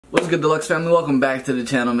What's good, Deluxe family? Welcome back to the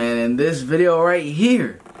channel, man. In this video right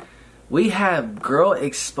here, we have girl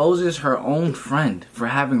exposes her own friend for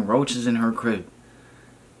having roaches in her crib.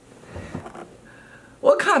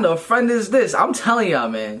 What kind of friend is this? I'm telling y'all,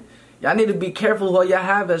 man. Y'all need to be careful who y'all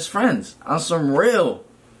have as friends. On some real.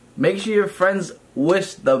 Make sure your friends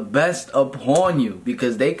wish the best upon you,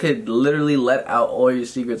 because they could literally let out all your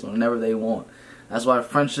secrets whenever they want. That's why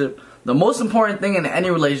friendship, the most important thing in any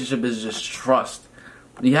relationship is just trust.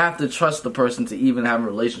 You have to trust the person to even have a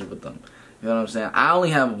relationship with them. You know what I'm saying? I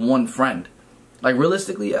only have one friend. Like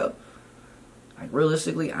realistically, I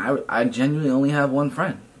genuinely only have one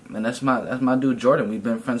friend. And that's my dude Jordan. We've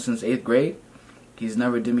been friends since 8th grade. He's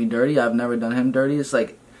never did me dirty. I've never done him dirty. It's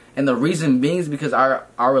like, and the reason being is because our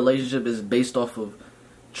relationship is based off of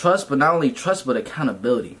trust, but not only trust, but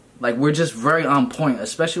accountability. Like, we're just very on point,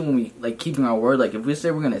 especially when we like keeping our word. Like, if we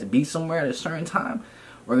say we're gonna be somewhere at a certain time,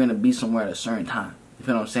 we're gonna be somewhere at a certain time. You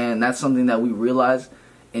feel what I'm saying? That's something that we realize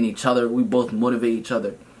in each other. We both motivate each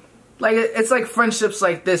other. Like, it's like friendships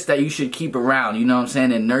like this that you should keep around, you know what I'm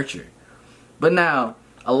saying, and nurture. But now,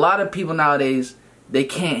 a lot of people nowadays, they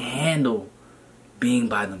can't handle being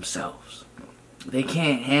by themselves. They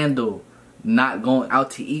can't handle not going out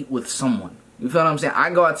to eat with someone. You feel what I'm saying? I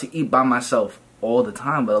go out to eat by myself all the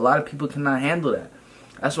time, but a lot of people cannot handle that.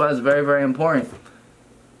 That's why it's very, very important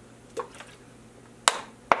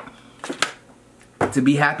to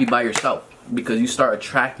be happy by yourself, because you start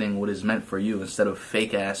attracting what is meant for you instead of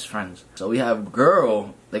fake ass friends. So we have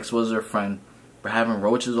girl exposes her friend for having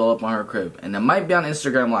roaches all up on her crib, and it might be on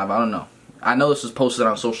Instagram Live. I don't know. I know this was posted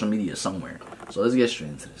on social media somewhere. So let's get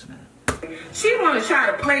straight into this, man. She want to try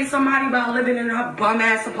to play somebody about living in her bum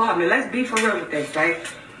ass apartment. Let's be for real with this, right?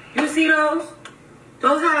 You see those?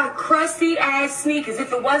 Those are crusty ass sneakers.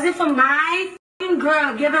 If it wasn't for my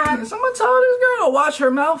girl, give her. Did someone tell this girl to watch her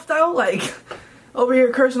mouth though? Like, over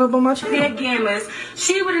here cursing up on my channel. They're gamers.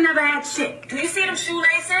 She would have never had shit. Do you see them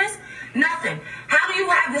shoelaces? Nothing. How do you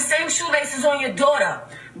have the same shoelaces on your daughter?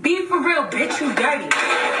 Be for real, bitch. You dirty.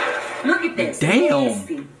 Look at this. Damn.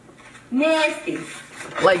 Nasty. Nasty.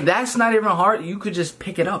 Like, that's not even hard. You could just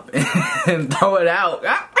pick it up and throw it out.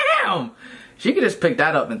 God damn. She could just pick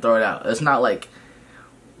that up and throw it out. It's not like,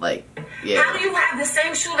 yeah. How do you have the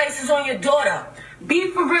same shoelaces on your daughter? Be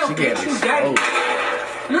for real, bitch. You dirty. Oh.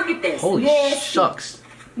 Look at this. Holy shucks.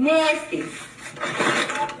 Nasty.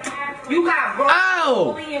 You got bro.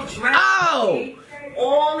 Ow! Ow!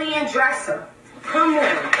 Ollie and dresser. Come on.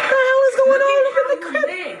 What the hell is going on up in the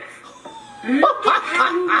crib? Look at how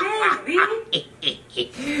you live, B.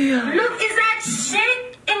 Look, is that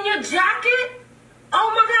shit in your jacket? Oh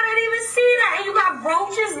my god, I didn't even see that. And you got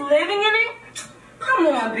roaches living in it? Come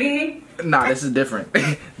on, B. Nah, this is different.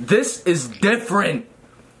 This is different.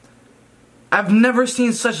 I've never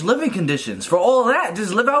seen such living conditions. For all that,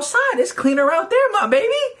 just live outside. It's cleaner out there, my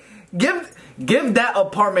baby. Give that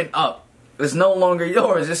apartment up. It's no longer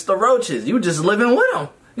yours. It's the roaches. You just living with them.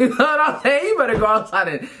 You know what I'm saying? You better go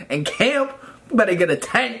outside and camp. You better get a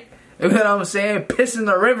tent. You know what I'm saying? Piss in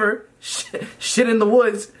the river. Shit in the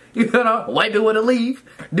woods. You know, wipe it with a leaf.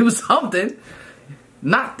 Do something.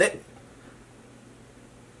 Not that.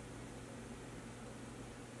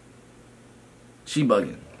 She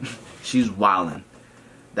bugging. She's wilding.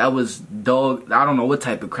 That was dog. I don't know what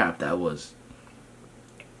type of crap that was.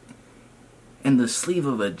 In the sleeve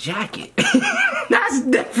of a jacket. That's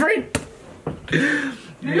different. Look, is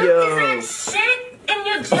that shit in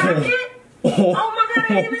your jacket? Oh my god, I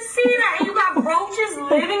didn't even see that. And you got roaches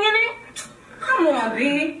living in it? Come on,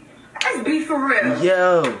 B. Let's be for real.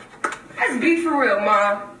 Yo. Let's be for real,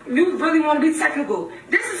 Mom. You really want to be technical.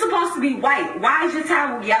 This is supposed to be white. Why is your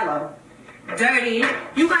towel yellow? Dirty.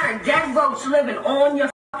 You got a dead roach living on your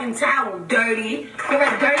fucking towel. Dirty. You're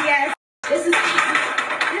a dirty ass. This is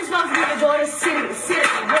supposed to be your daughter's sitting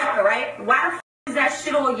walker, right? Why the f is that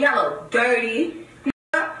shit all yellow? Dirty.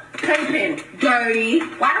 Playpen. Dirty.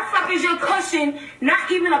 Why the fuck is your cushion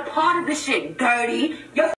not even a part of the shit? Dirty.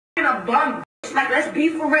 You're f***ing a bum. Like, let's be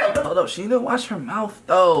for real. Hold up, she didn't wash her mouth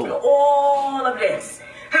though. All of this.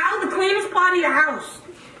 How the cleanest part of your house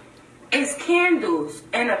is candles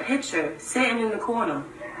and a picture sitting in the corner.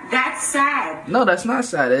 That's sad. No, that's not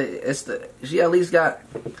sad. It's the she at least got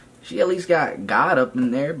God up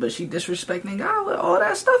in there, but she disrespecting God with all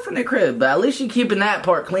that stuff in the crib. But at least she keeping that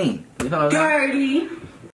part clean. You know what I'm saying? Dirty.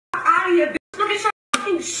 Out of here, bitch. Look at your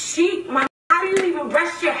fucking sheet, my. How do you even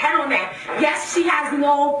rest your head on that? Yes, she has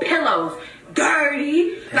no pillows.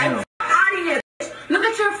 Dirty. Like, out of here, bitch. Look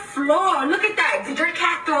at your floor. Look at that. Did your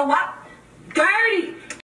cat throw up? Dirty.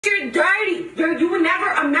 You're dirty. You would never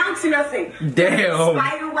amount to nothing. Damn.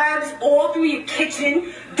 Spider webs all through your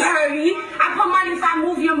kitchen. Dirty. I put money if I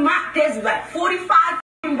move your you. Like 45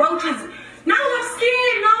 roaches. No, I'm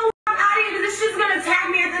scared. No, I'm out of here. This shit's gonna attack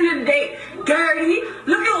me at the end of the day. Dirty.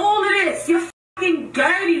 Look at all of this. You're fucking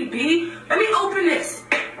dirty, B. Let me open this.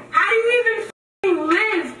 How do you even fucking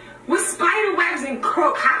live with spider webs and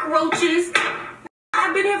cockroaches?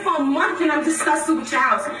 I've been here for a month and I'm disgusted with your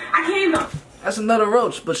house. I can't even. That's another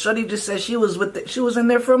roach, but Shuddy just said she was in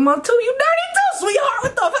there for a month too. You dirty too, sweetheart.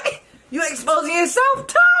 What the fuck? You exposing yourself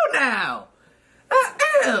too now.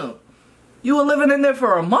 Ew. You were living in there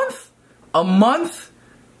for a month? A month?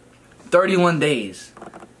 31 days.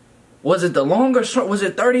 Was it the long or short? Was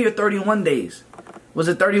it 30 or 31 days? Was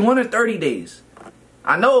it 31 or 30 days?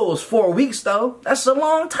 I know it was 4 weeks though. That's a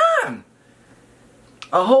long time.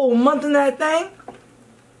 A whole month in that thing?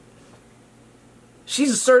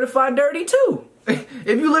 She's a certified dirty too. If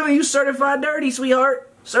you live in you certified dirty, sweetheart.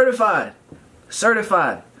 Certified.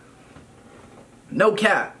 Certified. No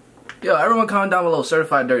cap. Yo, everyone comment down below,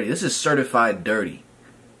 certified dirty. This is certified dirty.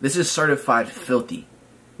 This is certified filthy.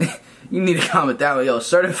 You need to comment down, yo,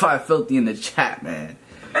 certified filthy in the chat, man.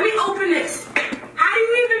 Let me open this. How do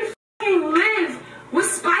you even fucking live with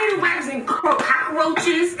spider webs and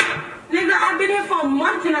cockroaches? Nigga, I've been here for a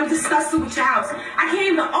month and I'm disgusted with your house. I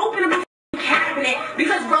can't even open up a cabinet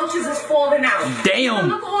because roaches is falling out. Damn.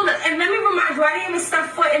 Look all the, and let me remind you, I didn't even step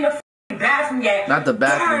foot in the bathroom yet. Not the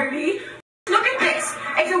bathroom. Dirty. Look at this.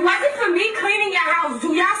 If it wasn't for me cleaning your house,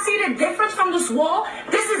 do y'all see the difference from this wall?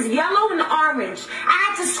 This is yellow and orange. I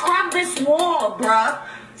had to scrub this wall, bruh.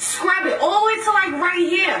 Scrub it all the way to like right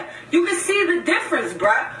here. You can see the difference,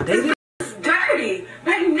 bruh. This is dirty.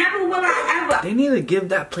 Like never will I ever. They need to give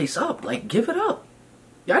that place up. Like, give it up.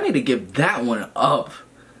 Y'all need to give that one up.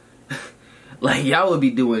 Like, y'all would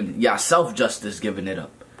be doing y'all self-justice giving it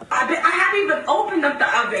up. I haven't even opened up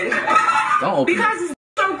the oven. Don't open because it. It's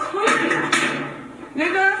so clean.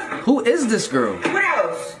 Nigga. Who is this girl? What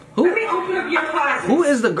else? Who? Let me open up your closet. Who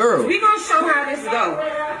is the girl? We gonna show how this go.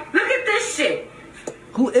 Look at this shit.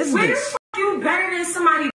 Who is Where this? the fuck you better than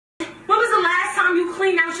somebody? When was the last time you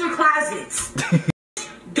cleaned out your closets?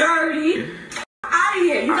 Dirty. Out of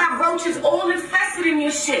here. You got roaches all infested in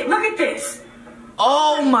your shit. Look at this.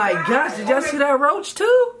 Oh my gosh, did y'all see that roach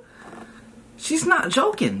too? She's not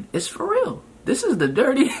joking. It's for real. This is the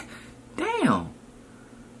dirty. Damn.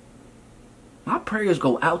 My prayers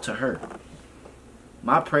go out to her.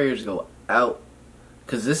 My prayers go out.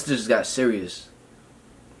 Because this just got serious.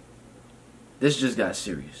 This just got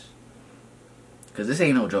serious. Because this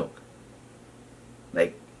ain't no joke.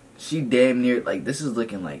 Like, she damn near, like, this is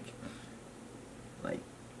looking like,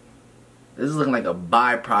 this is looking like a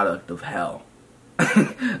byproduct of hell.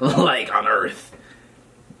 Like, on earth.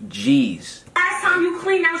 Jeez. Last time you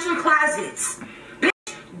cleaned out your closets.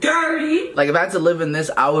 Bitch, dirty. Like, if I had to live in this,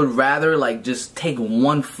 I would rather, like, just take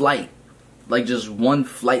one flight. Like, just one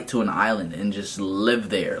flight to an island and just live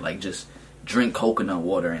there. Like, just drink coconut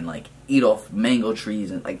water and, like, eat off mango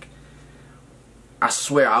trees. And, like, I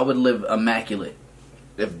swear I would live immaculate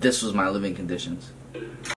if this was my living conditions.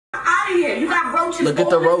 Out of here. You got roaches. Look at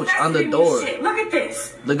the roach on the door. Look at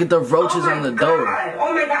this. Look at the roaches on the door.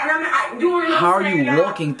 Oh my god. I'm doing How are you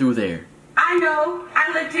walking through there? I know.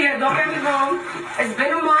 I lived here. Don't get me wrong. It's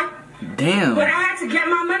been a month. Damn. But I had to get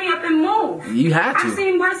my money up and move. You had to. I've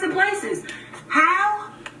seen worse places.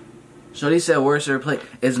 How? So they said worse place.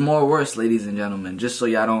 It's more worse, ladies and gentlemen. Just so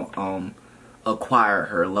y'all don't acquire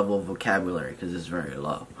her level of vocabulary, because it's very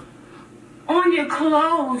low. On your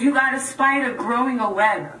clothes, you got a spider growing a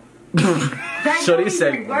web. So they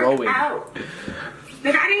said growing. Out.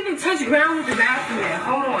 Like, I didn't even touch ground with the bathroom yet.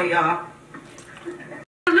 Hold on, y'all.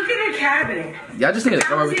 Look at the cabinet. Y'all just need to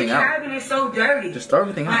throw everything out. The cabinet is so dirty. Just throw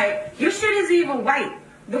everything out. Like, your shit isn't even white.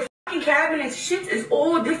 The fucking cabinet shit is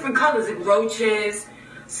all different colors. Like roaches,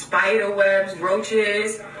 spider webs,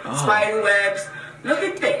 roaches, spider webs. Look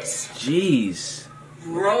at this. Jeez.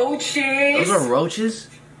 Roaches. Those are roaches?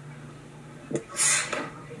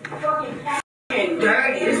 Fucking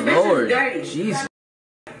dirty. This bitch Lord, is dirty. Jesus.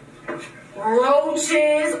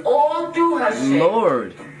 Roaches all through her shit.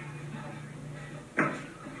 Lord.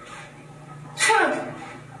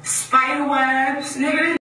 Spider webs.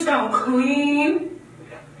 Nigga, this don't clean.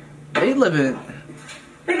 They live in.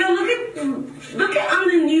 Nigga, look at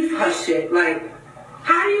underneath her shit. Like,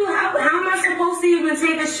 how am I supposed to even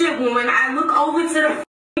take a shit when I look over to the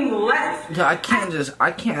fucking left? Yeah,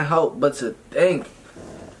 I can't help but to think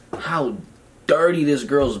how dirty this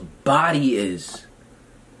girl's body is.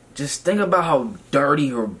 Just think about how dirty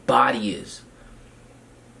her body is.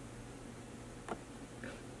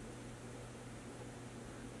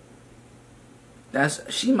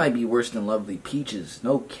 She might be worse than Lovely Peaches.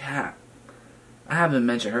 No cap. I haven't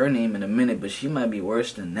mentioned her name in a minute, but she might be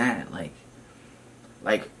worse than that. Like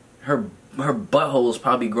her butthole is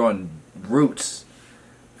probably growing roots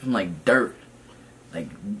from like dirt, like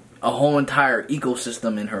a whole entire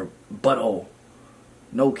ecosystem in her butthole.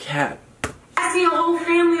 No cap. I see a whole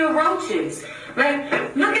family of roaches. Like,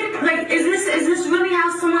 look at, like, is this really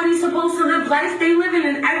how somebody's supposed to live life? They living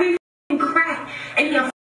in every crack in your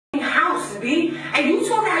house, B. And you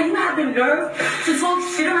talk how you have the nerve to talk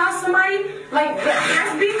shit about somebody? Like,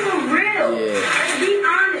 let's be for real. Yeah. Let's be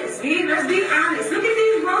honest, B. Let's be honest. Look at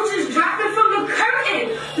these roaches dropping from the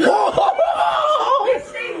curtain.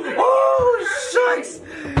 Oh, shucks.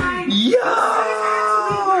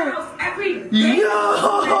 Yo,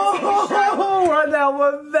 run that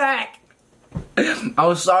one back.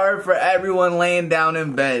 I'm sorry for everyone laying down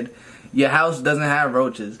in bed. Your house doesn't have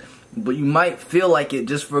roaches, but you might feel like it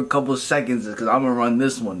just for a couple seconds because I'm gonna run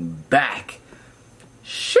this one back.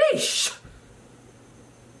 Sheesh.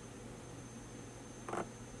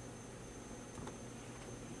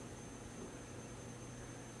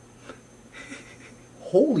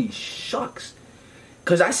 Holy shucks.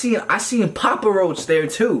 Cause I seen Papa Roach there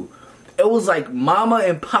too. It was like Mama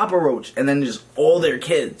and Papa Roach and then just all their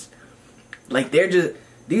kids. Like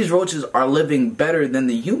these roaches are living better than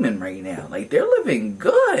the human right now. Like they're living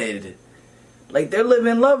good. Like they're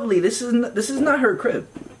living lovely. This is not her crib.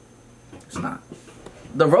 It's not.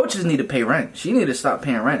 The roaches need to pay rent. She need to stop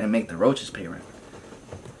paying rent and make the roaches pay rent.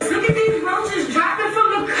 Look at these roaches dropping from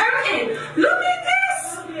the curtain. Look at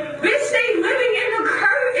this. Bitch, they living in the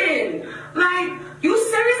curtain. Like, you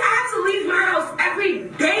serious? I have to leave my house every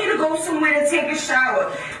day to go somewhere to take a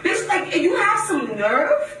shower. Bitch, like, you have some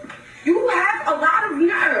nerve? You have a lot of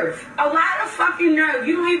nerve. A lot of fucking nerve.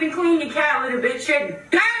 You don't even clean your cat, little bitch. You're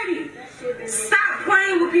dirty. Stop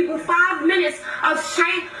playing with people. 5 minutes of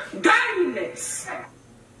straight dirtiness.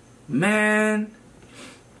 Man,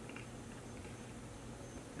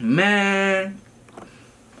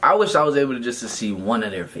 I wish I was able to see one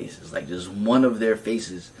of their faces, like just one of their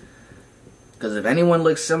faces. Because if anyone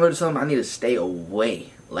looks similar to something, I need to stay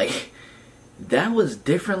away. Like, that was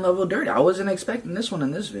different level dirty. I wasn't expecting this one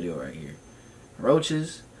in this video right here.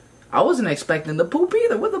 Roaches. I wasn't expecting the poop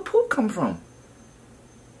either. Where'd the poop come from?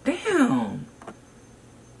 Damn.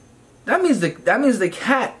 That means the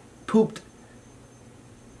cat pooped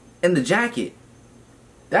in the jacket.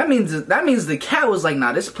 That means the cat was like,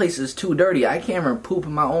 nah, this place is too dirty. I can't even poop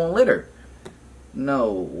in my own litter.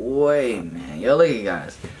 No way, man. Yo, look at you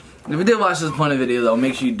guys. If you did watch this funny video, though,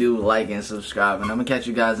 make sure you do like and subscribe. And I'm going to catch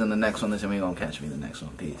you guys in the next one. This time you're going to catch me in the next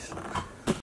one. Peace.